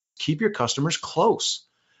keep your customers close.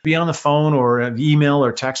 Be on the phone or email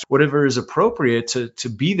or text, whatever is appropriate to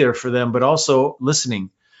be there for them, but also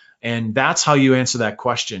listening. And that's how you answer that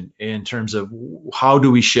question in terms of how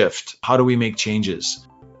do we shift? How do we make changes?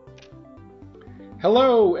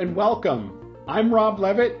 Hello and welcome. I'm Rob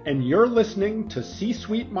Levitt, and you're listening to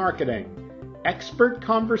C-Suite Marketing, expert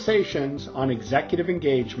conversations on executive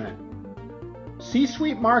engagement.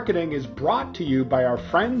 C-Suite Marketing is brought to you by our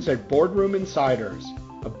friends at Boardroom Insiders,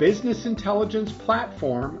 a business intelligence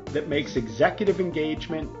platform that makes executive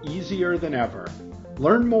engagement easier than ever.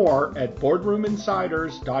 Learn more at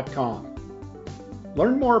boardroominsiders.com.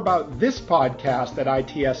 Learn more about this podcast at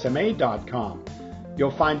itsma.com.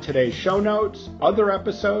 You'll find today's show notes, other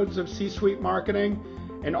episodes of C-Suite Marketing,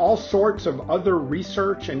 and all sorts of other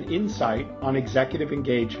research and insight on executive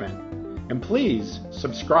engagement. And please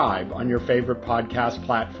subscribe on your favorite podcast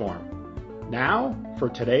platform. Now for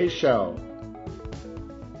today's show.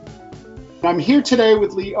 I'm here today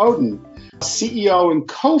with Lee Odin, CEO and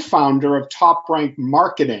co-founder of Top Rank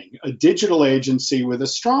Marketing, a digital agency with a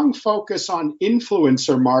strong focus on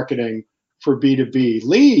influencer marketing for B2B.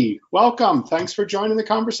 Lee, welcome. Thanks for joining the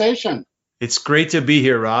conversation. It's great to be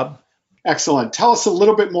here, Rob. Excellent. Tell us a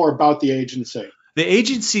little bit more about the agency. The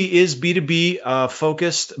agency is B2B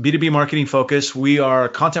focused, B2B marketing focused. We are a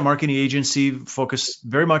content marketing agency focused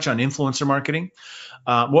very much on influencer marketing.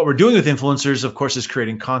 What we're doing with influencers, of course, is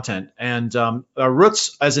creating content. And our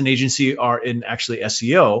roots as an agency are in actually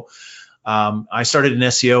SEO. I started in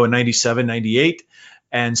SEO in 97, 98.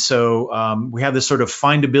 And so we have this sort of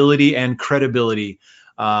findability and credibility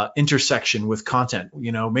intersection with content,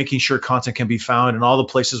 making sure content can be found in all the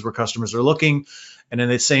places where customers are looking. And at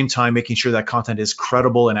the same time, making sure that content is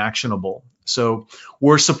credible and actionable. So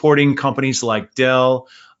we're supporting companies like Dell,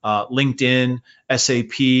 LinkedIn,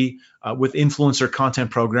 SAP, with influencer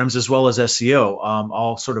content programs, as well as SEO,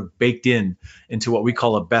 all sort of baked into what we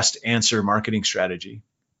call a best answer marketing strategy.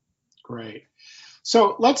 Great.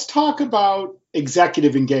 So let's talk about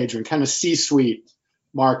executive engagement, kind of C-suite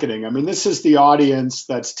marketing. I mean, this is the audience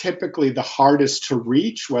that's typically the hardest to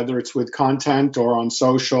reach, whether it's with content or on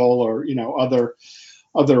social or,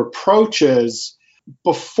 other approaches.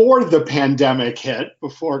 Before the pandemic hit,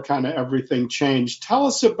 before kind of everything changed, tell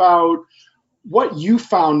us about what you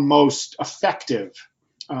found most effective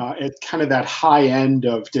at kind of that high end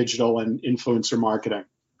of digital and influencer marketing.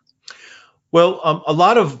 Well, a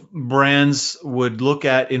lot of brands would look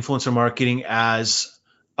at influencer marketing as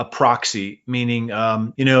a proxy, meaning,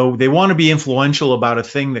 they want to be influential about a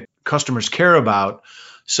thing that customers care about.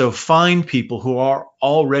 So find people who are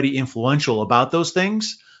already influential about those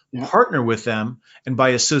things, partner with them, and by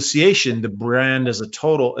association, the brand as a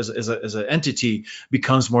total, as an entity,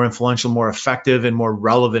 becomes more influential, more effective, and more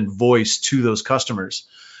relevant voice to those customers.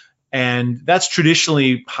 And that's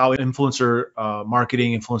traditionally how influencer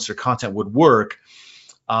marketing, influencer content would work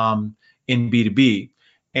in B2B.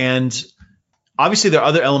 And obviously, there are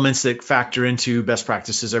other elements that factor into best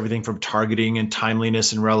practices, everything from targeting and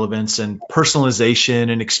timeliness and relevance and personalization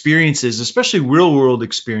and experiences, especially real world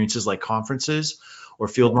experiences like conferences or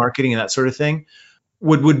field marketing and that sort of thing,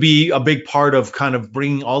 would be a big part of kind of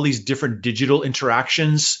bringing all these different digital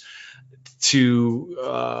interactions to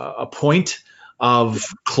a point of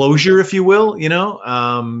closure, if you will,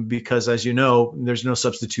 because as you know, there's no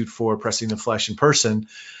substitute for pressing the flesh in person.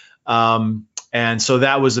 And so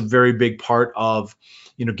that was a very big part of,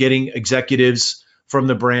 getting executives from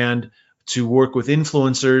the brand to work with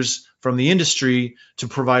influencers from the industry to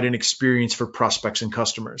provide an experience for prospects and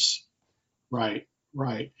customers. Right.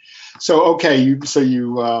 So, okay, you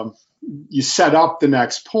set up the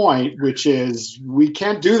next point, which is we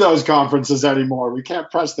can't do those conferences anymore. We can't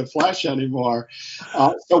press the flesh anymore.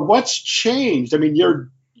 So what's changed? I mean, you're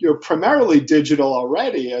primarily digital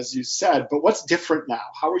already, as you said, but what's different now?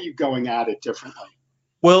 How are you going at it differently?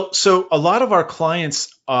 Well, so a lot of our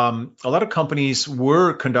clients, a lot of companies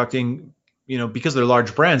were conducting, because they're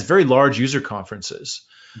large brands, very large user conferences.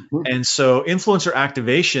 Mm-hmm. And so influencer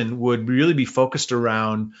activation would really be focused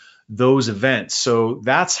around those events. So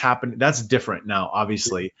that's happened. That's different now,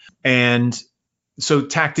 obviously. And so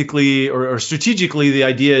tactically or strategically, the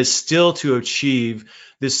idea is still to achieve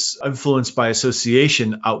this influence by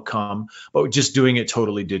association outcome, but just doing it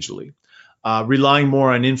totally digitally, relying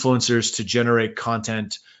more on influencers to generate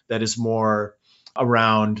content that is more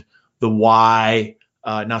around the why,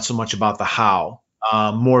 not so much about the how.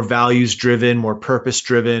 More values driven, more purpose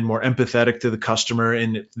driven, more empathetic to the customer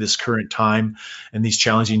in this current time and these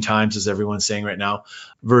challenging times, as everyone's saying right now,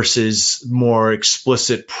 versus more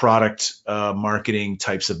explicit product marketing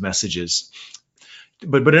types of messages.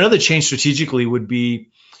 But another change strategically would be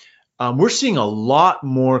we're seeing a lot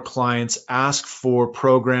more clients ask for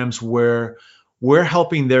programs where we're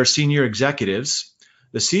helping their senior executives,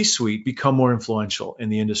 the C-suite, become more influential in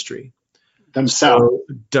the industry. Themselves.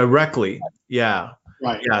 So directly. Yeah.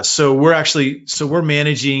 Right. Yeah. So we're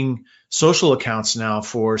managing social accounts now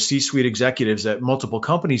for C-suite executives at multiple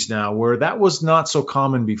companies now, where that was not so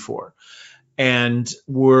common before. And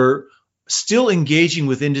we're still engaging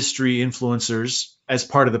with industry influencers as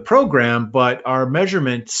part of the program, but our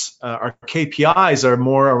measurements, our KPIs are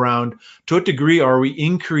more around, to what degree are we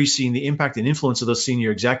increasing the impact and influence of those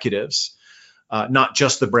senior executives, not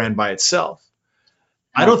just the brand by itself.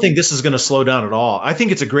 I don't think this is going to slow down at all. I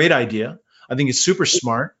think it's a great idea. I think it's super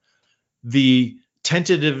smart. The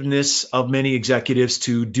tentativeness of many executives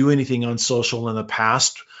to do anything on social in the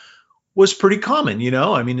past was pretty common.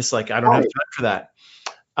 I mean, it's like, I don't have time for that.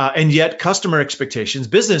 And yet customer expectations,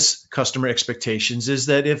 business customer expectations, is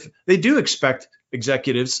that if they do expect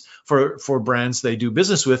executives for brands they do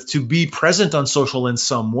business with to be present on social in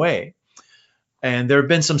some way. And there have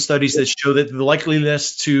been some studies that show that the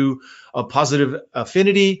likeliness to a positive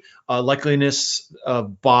affinity, likeliness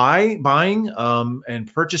of buying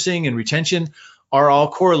and purchasing and retention are all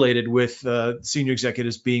correlated with senior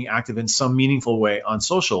executives being active in some meaningful way on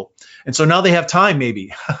social. And so now they have time,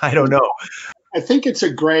 maybe. I don't know. I think it's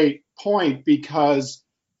a great point because,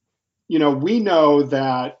 we know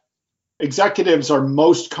that executives are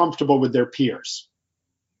most comfortable with their peers,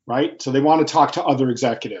 right? So they want to talk to other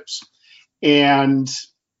executives. And,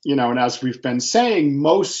 and as we've been saying,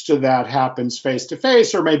 most of that happens face to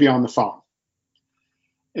face or maybe on the phone.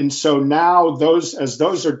 And so now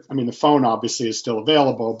the phone obviously is still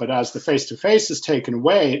available, but as the face to face is taken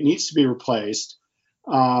away, it needs to be replaced.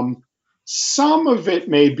 Some of it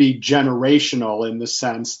may be generational in the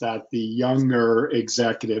sense that the younger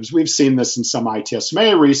executives, we've seen this in some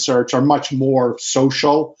ITSMA research, are much more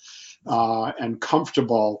social and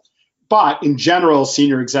comfortable. But in general,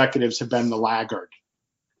 senior executives have been the laggard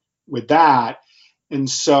with that. And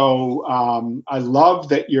so I love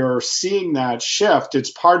that you're seeing that shift.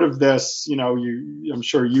 It's part of this, I'm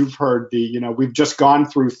sure you've heard we've just gone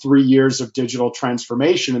through 3 years of digital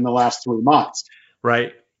transformation in the last 3 months.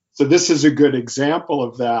 Right. So this is a good example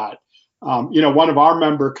of that. One of our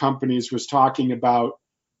member companies was talking about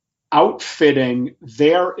outfitting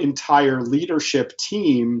their entire leadership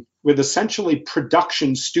team with essentially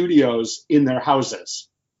production studios in their houses.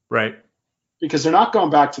 Right. Because they're not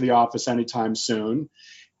going back to the office anytime soon.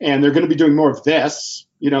 And they're going to be doing more of this,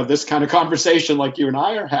 this kind of conversation like you and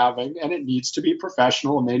I are having, and it needs to be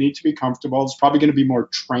professional and they need to be comfortable. It's probably going to be more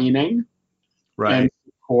training and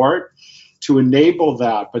support to enable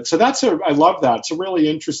that. But so I love that. It's a really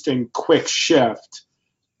interesting, quick shift.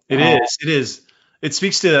 It is. It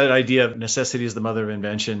speaks to that idea of necessity is the mother of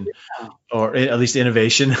invention, or at least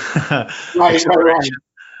innovation, right.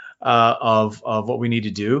 Of what we need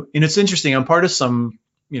to do. And it's interesting. I'm part of some,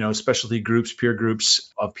 specialty groups, peer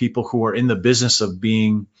groups of people who are in the business of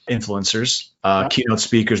being influencers, keynote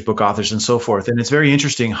speakers, book authors, and so forth. And it's very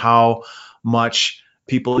interesting how much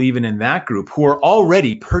people, even in that group, who are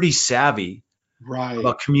already pretty savvy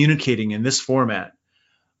about communicating in this format,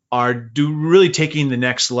 are really taking the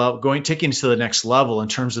next level, taking it to the next level in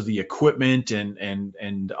terms of the equipment and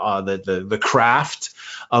the craft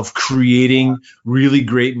of creating really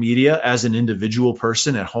great media as an individual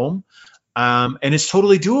person at home. And it's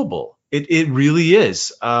totally doable. It really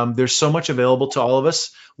is. There's so much available to all of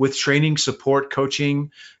us with training, support,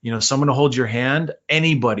 coaching, someone to hold your hand.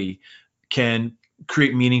 Anybody can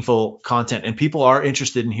create meaningful content, and people are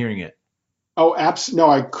interested in hearing it. Oh, absolutely.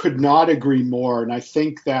 No, I could not agree more. And I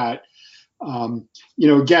think that,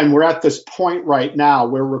 again, we're at this point right now.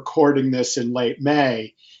 We're recording this in late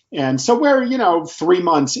May. And so we're, 3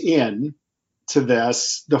 months in to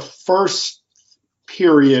this. The first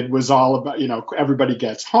period was all about, everybody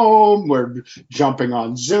gets home. We're jumping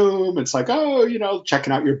on Zoom. It's like,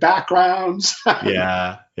 checking out your backgrounds.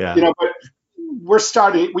 Yeah. But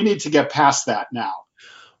we need to get past that now.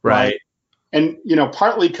 Right. And,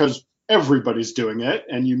 partly because everybody's doing it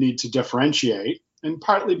and you need to differentiate, and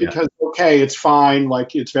partly because, it's fine.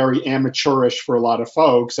 Like, it's very amateurish for a lot of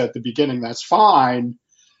folks at the beginning. That's fine.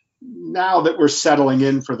 Now that we're settling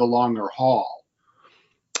in for the longer haul.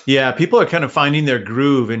 Yeah. People are kind of finding their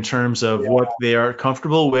groove in terms of what they are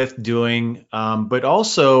comfortable with doing, but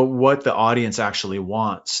also what the audience actually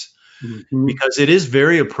wants. Mm-hmm. Because it is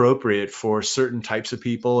very appropriate for certain types of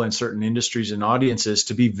people and certain industries and audiences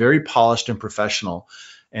to be very polished and professional.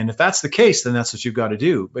 And if that's the case, then that's what you've got to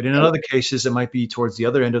do. But in other cases, it might be towards the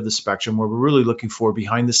other end of the spectrum where we're really looking for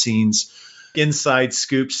behind the scenes, inside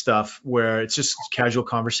scoop stuff where it's just casual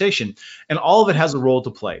conversation. And all of it has a role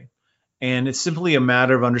to play. And it's simply a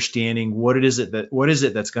matter of understanding what is it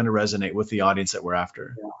that's going to resonate with the audience that we're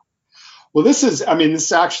after. Yeah. Well, this is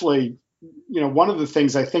actually, one of the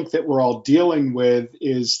things I think that we're all dealing with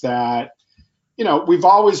is that, we've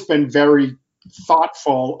always been very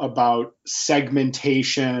thoughtful about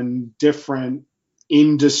segmentation, different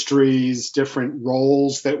industries, different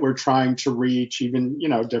roles that we're trying to reach, even,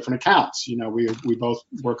 different accounts. We both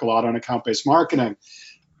work a lot on account-based marketing.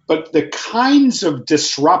 But the kinds of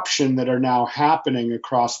disruption that are now happening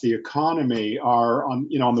across the economy are, on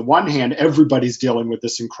the one hand, everybody's dealing with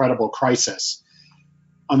this incredible crisis.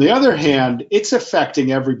 On the other hand, it's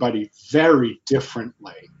affecting everybody very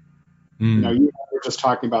differently. You were just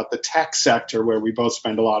talking about the tech sector, where we both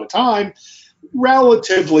spend a lot of time,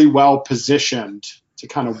 relatively well positioned to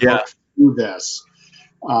kind of work through this.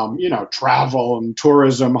 Travel and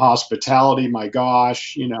tourism, hospitality, my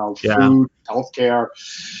gosh, food, healthcare.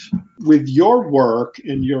 With your work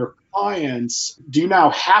and your clients, do you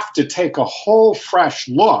now have to take a whole fresh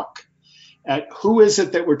look at who is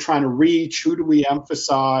it that we're trying to reach? Who do we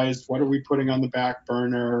emphasize? What are we putting on the back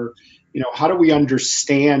burner? How do we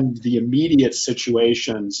understand the immediate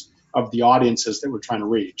situations of the audiences that we're trying to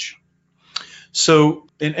reach? So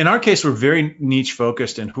in our case, we're very niche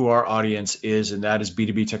focused in who our audience is, and that is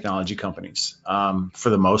B2B technology companies for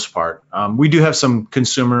the most part. We do have some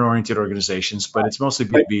consumer oriented organizations, but it's mostly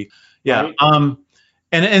B2B. Yeah.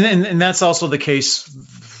 And that's also the case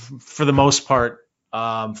for the most part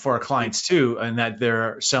for our clients too, and that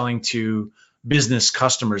they're selling to business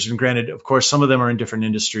customers. And granted, of course, some of them are in different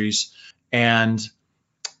industries. And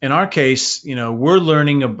in our case, we're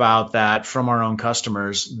learning about that from our own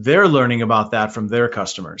customers. They're learning about that from their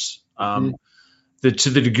customers. To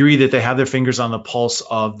the degree that they have their fingers on the pulse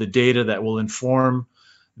of the data that will inform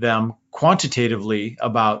them quantitatively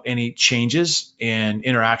about any changes in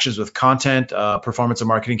interactions with content, performance of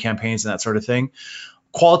marketing campaigns, and that sort of thing,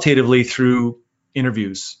 qualitatively through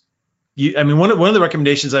interviews. One of the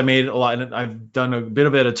recommendations I made a lot, and I've done a bit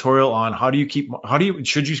of editorial on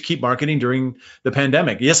should you keep marketing during the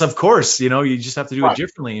pandemic? Yes, of course. You just have to do it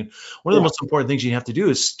differently. And one of the most important things you have to do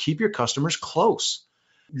is keep your customers close.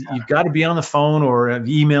 You've got to be on the phone or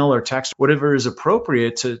email or text, whatever is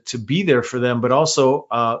appropriate to be there for them, but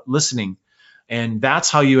also listening. And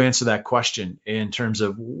that's how you answer that question in terms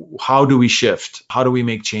of how do we shift? How do we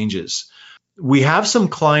make changes? We have some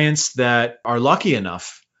clients that are lucky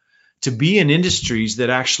enough to be in industries that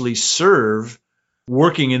actually serve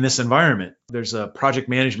working in this environment. There's a project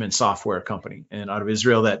management software company out of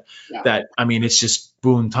Israel that it's just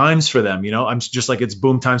boom times for them. I'm just like it's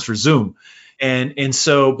boom times for Zoom. And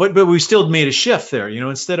so, but we still made a shift there.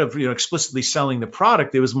 Instead of explicitly selling the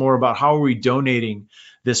product, it was more about how are we donating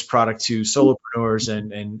this product to solopreneurs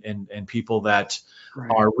and people that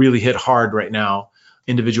are really hit hard right now,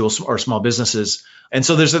 individuals or small businesses. And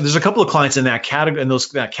so there's a couple of clients in that category,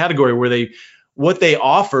 that category where what they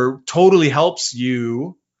offer totally helps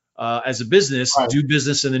you as a business do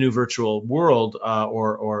business in the new virtual world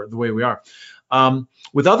or the way we are.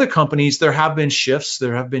 With other companies, there have been shifts,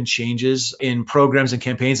 there have been changes in programs and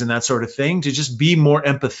campaigns and that sort of thing to just be more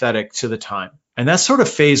empathetic to the time. And that's sort of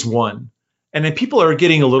phase one. And then people are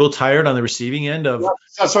getting a little tired on the receiving end of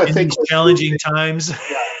that's what I think challenging times.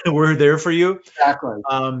 We're there for you. Exactly.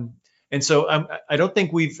 And so I don't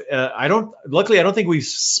think I don't think we've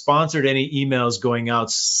sponsored any emails going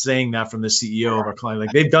out saying that from the CEO of our client.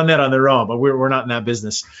 Like they've done that on their own, but we're not in that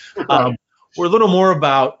business. We're a little more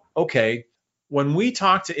about, okay, when we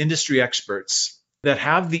talk to industry experts that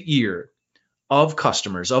have the ear of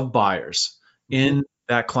customers, of buyers in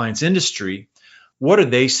that client's industry, what are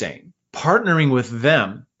they saying? Partnering with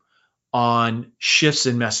them on shifts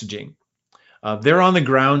in messaging. They're on the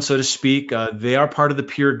ground, so to speak. They are part of the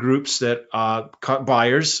peer groups that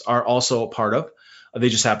buyers are also a part of. They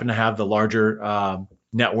just happen to have the larger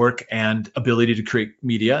network and ability to create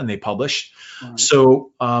media, and they publish. Right.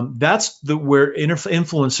 So that's where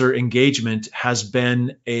influencer engagement has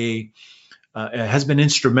been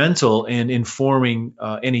instrumental in informing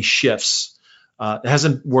any shifts. It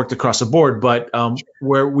hasn't worked across the board, but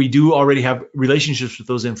where we do already have relationships with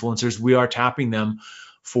those influencers, we are tapping them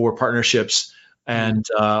for partnerships and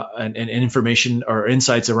information or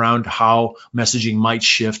insights around how messaging might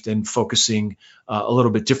shift, and focusing a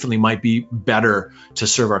little bit differently might be better to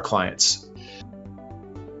serve our clients.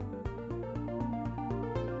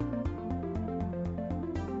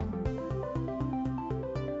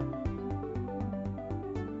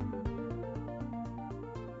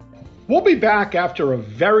 We'll be back after a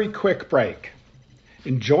very quick break.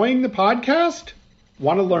 Enjoying the podcast?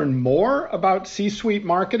 Want to learn more about C-Suite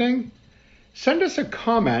marketing? Send us a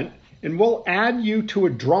comment and we'll add you to a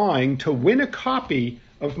drawing to win a copy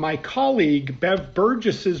of my colleague Bev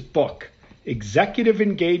Burgess's book, Executive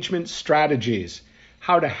Engagement Strategies: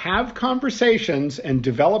 How to Have Conversations and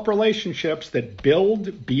Develop Relationships That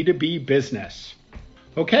Build B2B Business.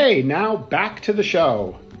 Okay, now back to the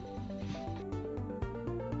show.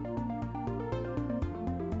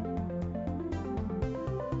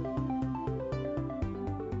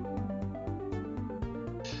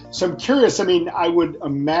 So I'm curious, I would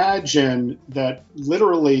imagine that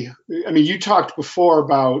literally, you talked before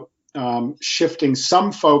about shifting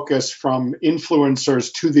some focus from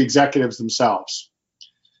influencers to the executives themselves.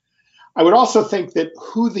 I would also think that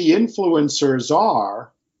who the influencers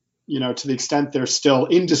are, to the extent they're still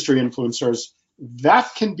industry influencers,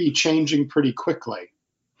 that can be changing pretty quickly.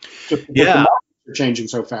 Just because the markets are changing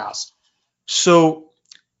so fast. So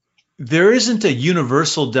there isn't a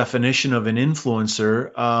universal definition of an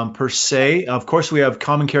influencer per se. Of course, we have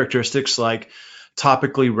common characteristics like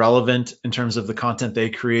topically relevant in terms of the content they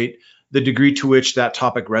create, the degree to which that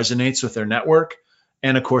topic resonates with their network,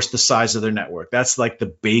 and of course, the size of their network. That's like the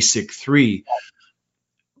basic three.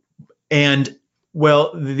 And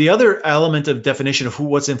well, the other element of definition of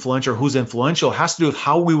what's influential or who's influential has to do with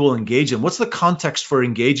how we will engage them. What's the context for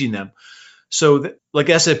engaging them? So like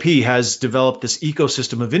SAP has developed this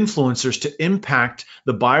ecosystem of influencers to impact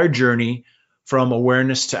the buyer journey from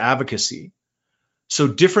awareness to advocacy. So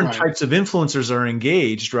different types of influencers are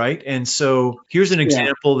engaged, right? And so here's an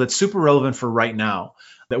example that's super relevant for right now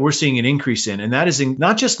that we're seeing an increase in. And that is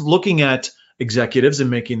not just looking at executives and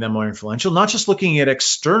making them more influential, not just looking at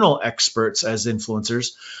external experts as influencers,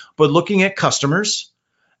 but looking at customers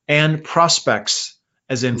and prospects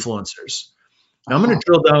as influencers. Now, I'm going to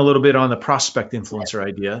drill down a little bit on the prospect influencer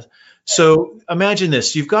idea. So imagine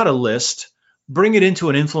this. You've got a list. Bring it into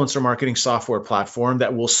an influencer marketing software platform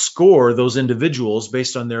that will score those individuals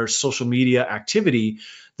based on their social media activity,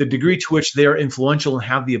 the degree to which they are influential and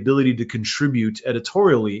have the ability to contribute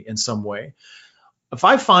editorially in some way. If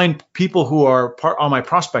I find people who are on my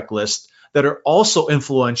prospect list that are also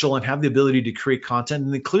influential and have the ability to create content,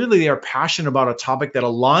 and then clearly they are passionate about a topic that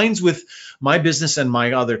aligns with my business and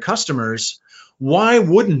my other customers, why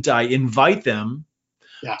wouldn't I invite them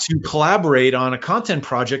to collaborate on a content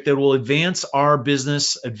project that will advance our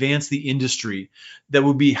business, advance the industry, that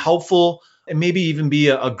would be helpful and maybe even be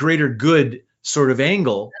a greater good sort of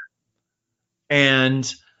angle?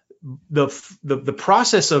 And the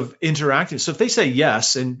process of interacting. So if they say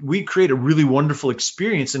yes, and we create a really wonderful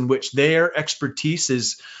experience in which their expertise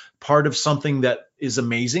is part of something that is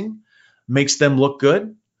amazing, makes them look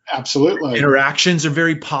good. Absolutely. Interactions are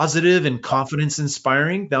very positive and confidence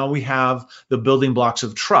inspiring. Now we have the building blocks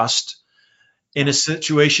of trust in a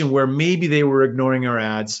situation where maybe they were ignoring our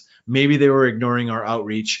ads, maybe they were ignoring our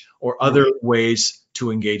outreach or other ways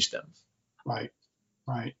to engage them. Right.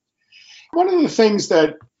 One of the things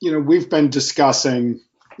that, we've been discussing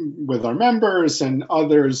with our members and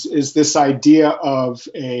others is this idea of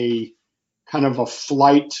a kind of a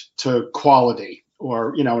flight to quality.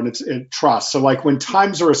 Or, and it's trust. So like when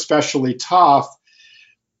times are especially tough,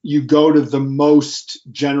 you go to the most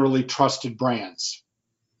generally trusted brands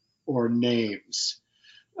or names.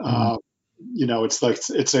 It's like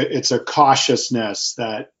it's a cautiousness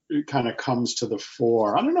that kind of comes to the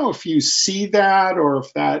fore. I don't know if you see that or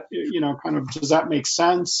if that, kind of, does that make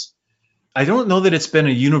sense? I don't know that it's been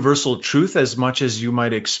a universal truth as much as you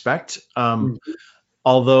might expect.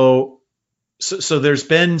 Although, so there's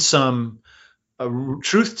been some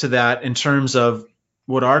truth to that in terms of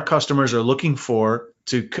what our customers are looking for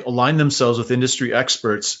to align themselves with industry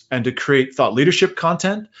experts and to create thought leadership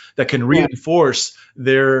content that can reinforce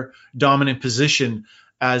their dominant position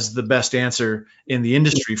as the best answer in the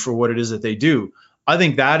industry for what it is that they do. I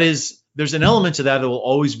think there's an element to that will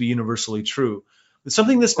always be universally true. But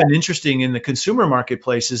something that's been interesting in the consumer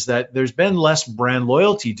marketplace is that there's been less brand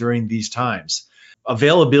loyalty during these times.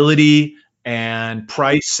 Availability and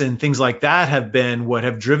price and things like that have been what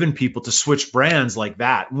have driven people to switch brands like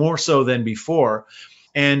that, more so than before.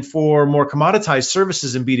 And for more commoditized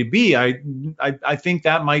services in B2B, I think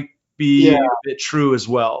that might be a bit true as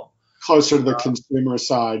well. Closer to the consumer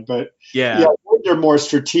side, but they're more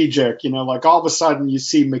strategic, like all of a sudden you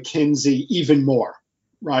see McKinsey even more,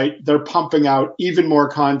 right? They're pumping out even more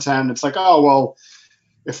content. It's like, oh, well,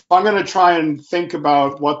 if I'm going to try and think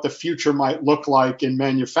about what the future might look like in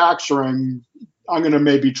manufacturing, I'm going to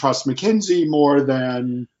maybe trust McKinsey more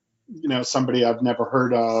than, somebody I've never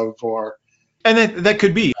heard of And that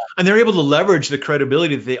could be. And they're able to leverage the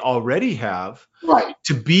credibility that they already have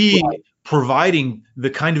to be providing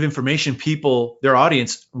the kind of information their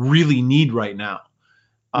audience really need right now.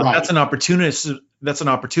 That's an opportunity that's an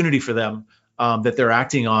opportunity for them that they're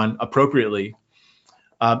acting on appropriately.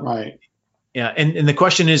 Right. Yeah, and the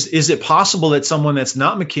question is it possible that someone that's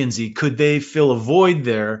not McKinsey, could they fill a void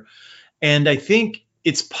there? And I think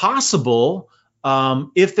it's possible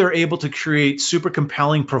if they're able to create super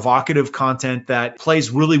compelling, provocative content that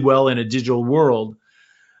plays really well in a digital world.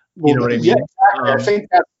 Well, You know what I yeah, mean? exactly. I think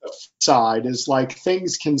that's the side is like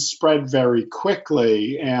things can spread very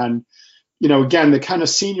quickly. And, again, the kind of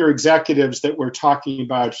senior executives that we're talking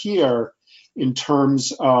about here in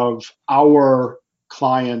terms of our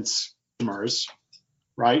clients, customers,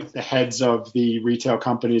 right? The heads of the retail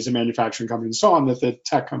companies and manufacturing companies and so on that the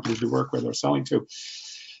tech companies we work with are selling to,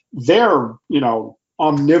 they're,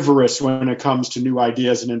 omnivorous when it comes to new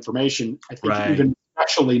ideas and information. I think Right. even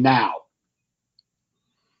especially now.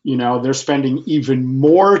 They're spending even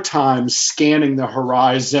more time scanning the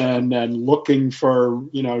horizon and looking for,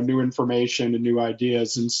 new information and new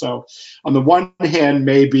ideas. And so on the one hand,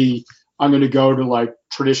 maybe I'm going to go to like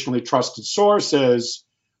traditionally trusted sources,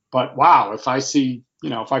 but wow, if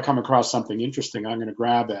I come across something interesting, I'm going to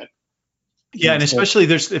grab it. Yeah, and especially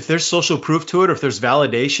if there's social proof to it, or if there's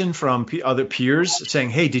validation from other peers saying,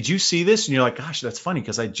 "Hey, did you see this?" And you're like, "Gosh, that's funny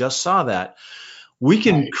because I just saw that." We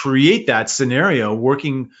can create that scenario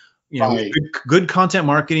working, Right. good content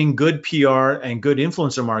marketing, good PR, and good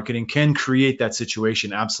influencer marketing can create that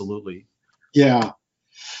situation. Absolutely. Yeah.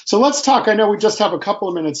 So let's talk. I know we just have a couple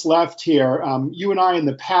of minutes left here. You and I in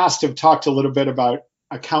the past have talked a little bit about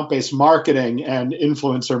account-based marketing and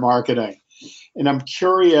influencer marketing. And I'm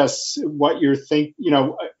curious what you're think.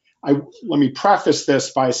 Let me preface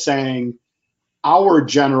this by saying our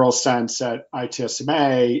general sense at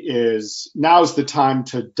ITSMA is now's the time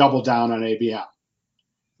to double down on ABM.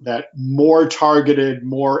 That more targeted,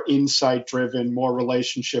 more insight-driven, more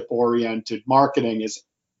relationship-oriented marketing is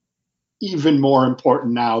even more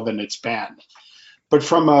important now than it's been. But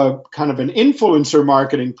from a kind of an influencer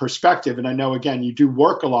marketing perspective, and I know, again, you do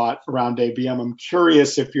work a lot around ABM, I'm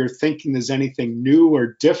curious if you're thinking there's anything new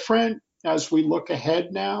or different as we look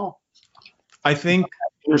ahead now. I think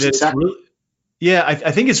that it's really,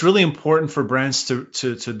 I think it's really important for brands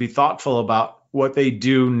to be thoughtful about what they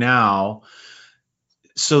do now,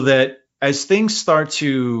 so that as things start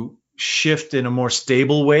to shift in a more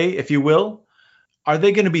stable way, if you will, are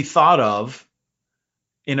they going to be thought of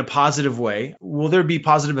in a positive way? Will there be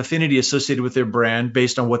positive affinity associated with their brand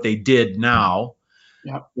based on what they did now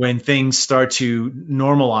when things start to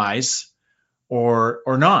normalize or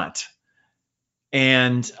not?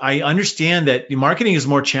 And I understand that marketing is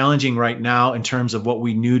more challenging right now in terms of what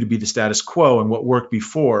we knew to be the status quo and what worked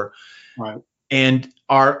before. Right. And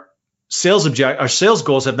our sales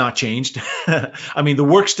goals have not changed. I mean, the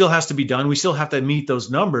work still has to be done. We still have to meet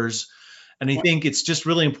those numbers. And I think it's just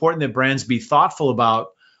really important that brands be thoughtful about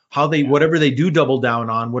how whatever they do double down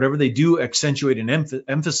on, whatever they do accentuate and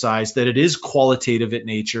emphasize, that it is qualitative in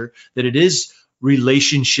nature, that it is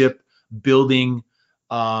relationship building,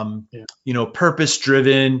 purpose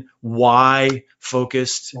driven, why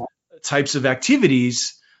focused types of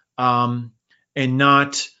activities, and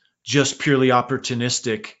not just purely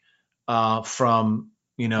opportunistic from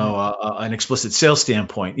an explicit sales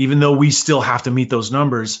standpoint. Even though we still have to meet those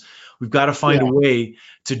numbers, we've got to find a way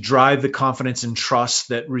to drive the confidence and trust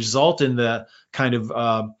that result in the kind of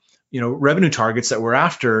revenue targets that we're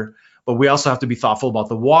after. But we also have to be thoughtful about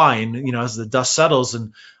the why. And as the dust settles,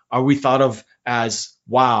 and are we thought of as,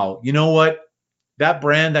 wow, you know what? That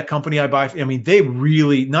brand, that company I buy, I mean, they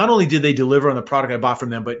really, not only did they deliver on the product I bought from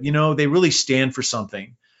them, but they really stand for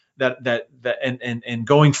something. And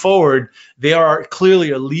going forward, they are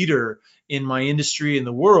clearly a leader in my industry in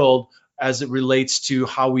the world as it relates to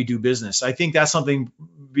how we do business. I think that's something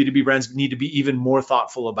B2B brands need to be even more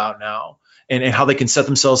thoughtful about now, and how they can set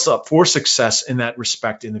themselves up for success in that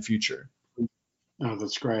respect in the future. Oh,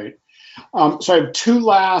 that's great. So I have two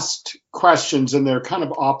last questions, and they're kind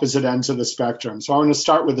of opposite ends of the spectrum. So I want to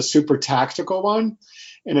start with a super tactical one,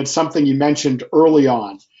 and it's something you mentioned early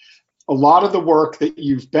on. A lot of the work that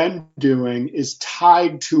you've been doing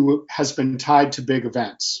has been tied to big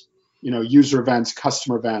events, user events,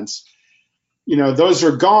 customer events. Those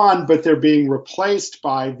are gone, but they're being replaced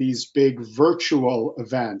by these big virtual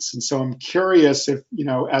events. And so I'm curious if,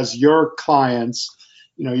 as your clients,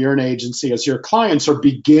 you're an agency, as your clients are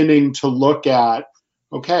beginning to look at,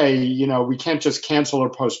 okay, we can't just cancel or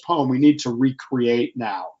postpone. We need to recreate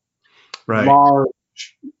now. Right. Large,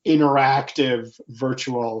 interactive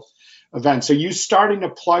virtual events. Are you starting to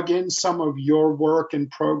plug in some of your work and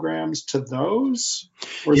programs to those?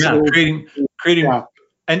 Creating. Yeah.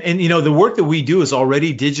 And the work that we do is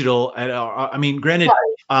already digital. Granted,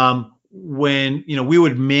 when, we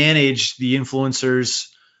would manage the influencers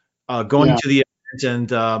going to the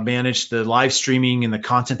event and manage the live streaming and the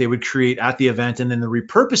content they would create at the event, and then the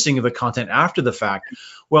repurposing of the content after the fact.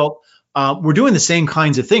 Well, we're doing the same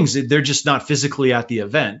kinds of things. They're just not physically at the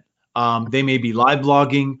event. They may be live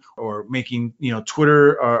blogging or making,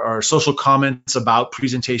 Twitter or social comments about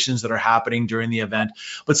presentations that are happening during the event,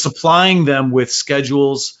 but supplying them with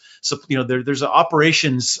schedules. So, there's an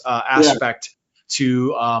operations aspect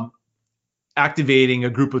to activating a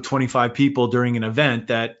group of 25 people during an event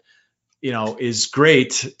that, is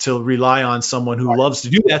great to rely on someone who loves to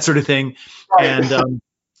do that sort of thing.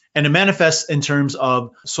 And it manifests in terms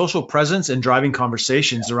of social presence and driving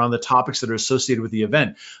conversations around the topics that are associated with the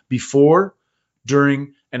event before,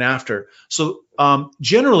 during, and after. So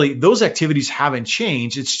generally, those activities haven't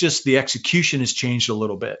changed. It's just the execution has changed a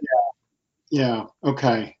little bit. Yeah.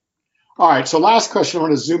 Okay. All right. So last question, I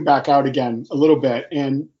want to zoom back out again a little bit.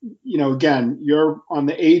 And, again, you're on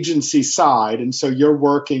the agency side. And so you're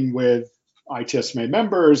working with ITSMA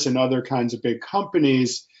members and other kinds of big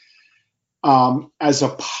companies as a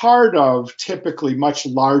part of typically much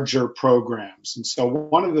larger programs. And so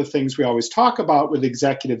one of the things we always talk about with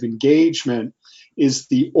executive engagement is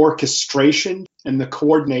the orchestration and the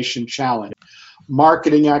coordination challenge.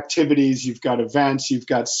 Marketing activities, you've got events, you've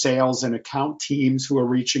got sales and account teams who are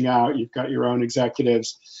reaching out, you've got your own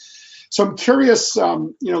executives. So I'm curious,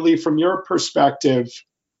 Lee, from your perspective,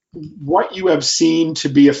 what you have seen to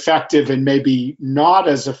be effective and maybe not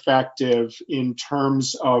as effective in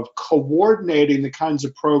terms of coordinating the kinds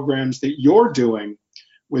of programs that you're doing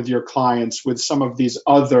with your clients with some of these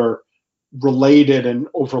other related and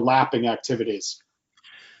overlapping activities.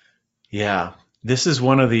 Yeah, this is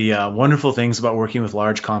one of the wonderful things about working with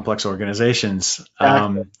large, complex organizations,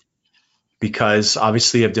 because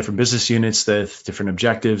obviously you have different business units with different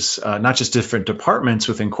objectives, not just different departments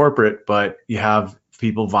within corporate, but you have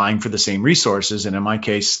people vying for the same resources, and in my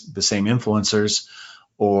case, the same influencers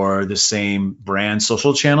or the same brand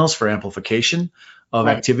social channels for amplification of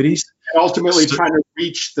activities. And ultimately trying to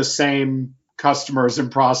reach the same customers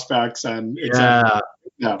and prospects and so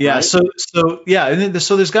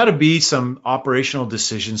there's got to be some operational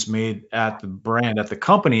decisions made at the brand, at the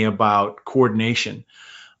company, about coordination.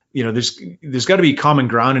 There's got to be common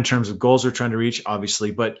ground in terms of goals we're trying to reach,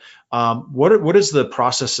 obviously, but what is the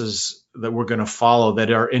processes that we're going to follow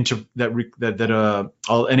that are enable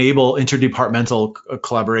interdepartmental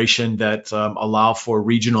collaboration, that allow for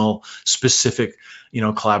regional specific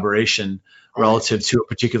collaboration relative to a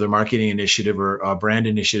particular marketing initiative or a brand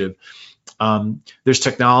initiative. There's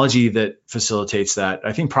technology that facilitates that.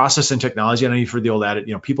 I think process and technology, I know you've heard the old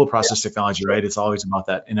adage, people, process, technology, right? It's always about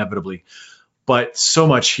that inevitably, but so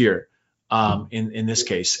much here in this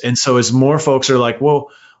case. And so as more folks are like, well,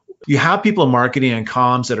 you have people in marketing and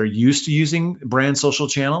comms that are used to using brand social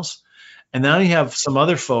channels, and now you have some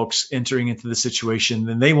other folks entering into the situation,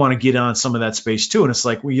 and they want to get on some of that space too. And it's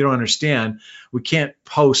like, well, you don't understand. We can't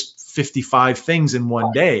post 55 things in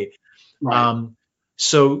one day. Right.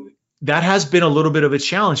 So that has been a little bit of a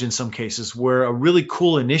challenge in some cases, where a really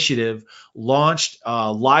cool initiative launched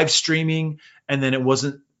live streaming, and then it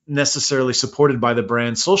wasn't necessarily supported by the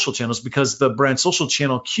brand social channels because the brand social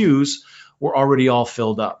channel queues were already all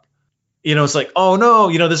filled up. It's like, oh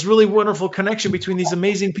no, this really wonderful connection between these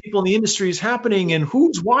amazing people in the industry is happening, and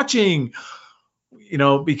who's watching,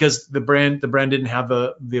 because the brand didn't have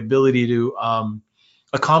the ability to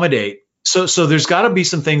accommodate. So there's got to be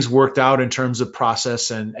some things worked out in terms of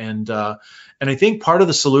process, and I think part of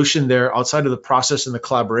the solution there, outside of the process and the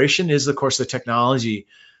collaboration, is of course the technology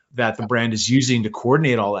that the brand is using to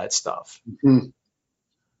coordinate all that stuff. Mm-hmm.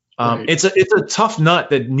 Right. It's a tough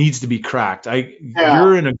nut that needs to be cracked.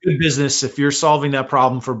 You're in a good business if you're solving that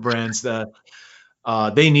problem for brands that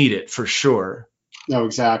they need it for sure. No,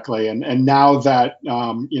 exactly. And now that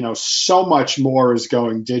so much more is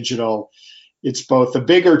going digital, it's both a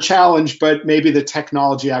bigger challenge, but maybe the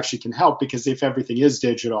technology actually can help, because if everything is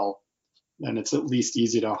digital, then it's at least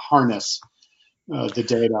easy to harness the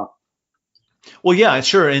data. Well, yeah,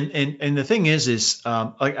 sure. And the thing is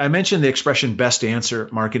like I mentioned, the expression best answer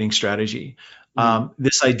marketing strategy,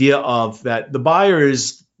 this idea of that the buyer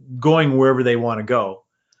is going wherever they want to go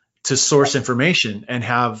to source information and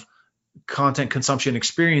have content consumption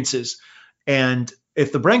experiences. And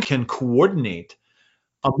if the brand can coordinate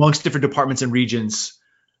amongst different departments and regions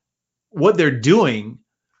what they're doing,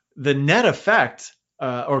 the net effect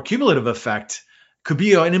or cumulative effect could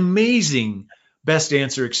be an amazing best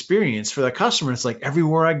answer experience for that customer. It's like,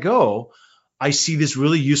 everywhere I go, I see this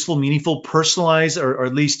really useful, meaningful, personalized, or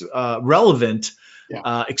at least relevant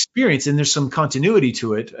experience, and there's some continuity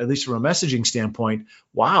to it, at least from a messaging standpoint.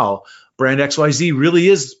 Wow, brand XYZ really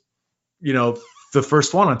is, the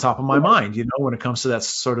first one on top of my mind, when it comes to that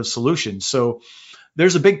sort of solution. So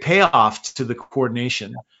there's a big payoff to the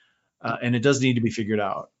coordination, and it does need to be figured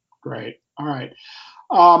out. Great. All right.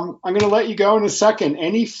 I'm going to let you go in a second.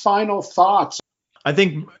 Any final thoughts? I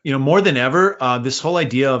think, more than ever, this whole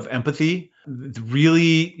idea of empathy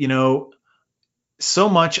really, so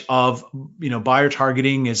much of, buyer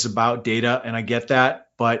targeting is about data, and I get that,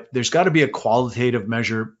 but there's got to be a qualitative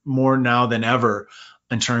measure more now than ever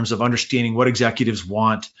in terms of understanding what executives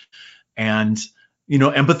want and,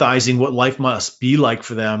 empathizing what life must be like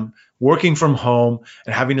for them, working from home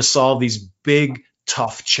and having to solve these big,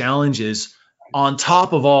 tough challenges on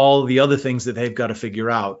top of all the other things that they've got to figure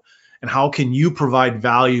out. And how can you provide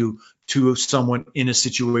value to someone in a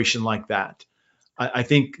situation like that? I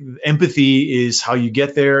think empathy is how you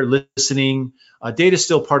get there, listening. Data is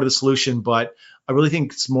still part of the solution, but I really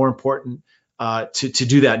think it's more important to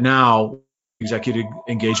do that now, executive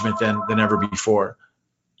engagement, than ever before.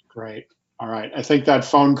 Great. All right. I think that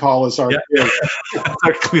phone call is our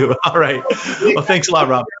clue. All right. Well, thanks a lot,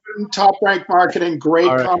 Rob. Top Rank Marketing. Great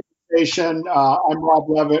conversation. I'm Rob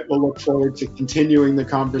Levitt. We'll look forward to continuing the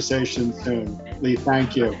conversation soon. Lee,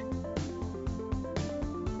 thank you.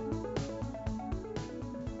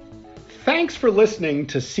 Thanks for listening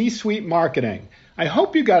to C-Suite Marketing. I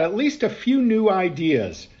hope you got at least a few new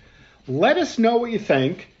ideas. Let us know what you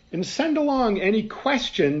think and send along any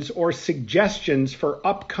questions or suggestions for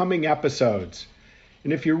upcoming episodes.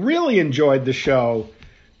 And if you really enjoyed the show,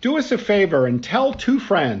 do us a favor and tell 2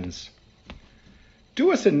 friends.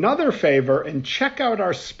 Do us another favor and check out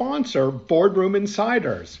our sponsor, Boardroom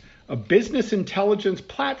Insiders, a business intelligence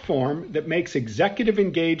platform that makes executive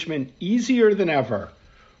engagement easier than ever.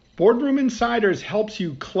 Boardroom Insiders helps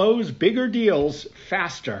you close bigger deals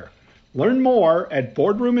faster. Learn more at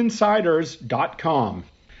boardroominsiders.com.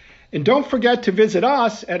 And don't forget to visit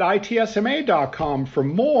us at itsma.com for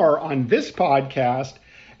more on this podcast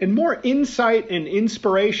and more insight and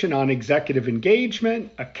inspiration on executive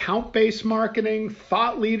engagement, account-based marketing,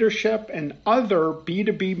 thought leadership, and other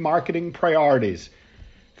B2B marketing priorities.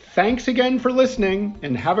 Thanks again for listening,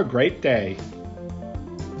 and have a great day.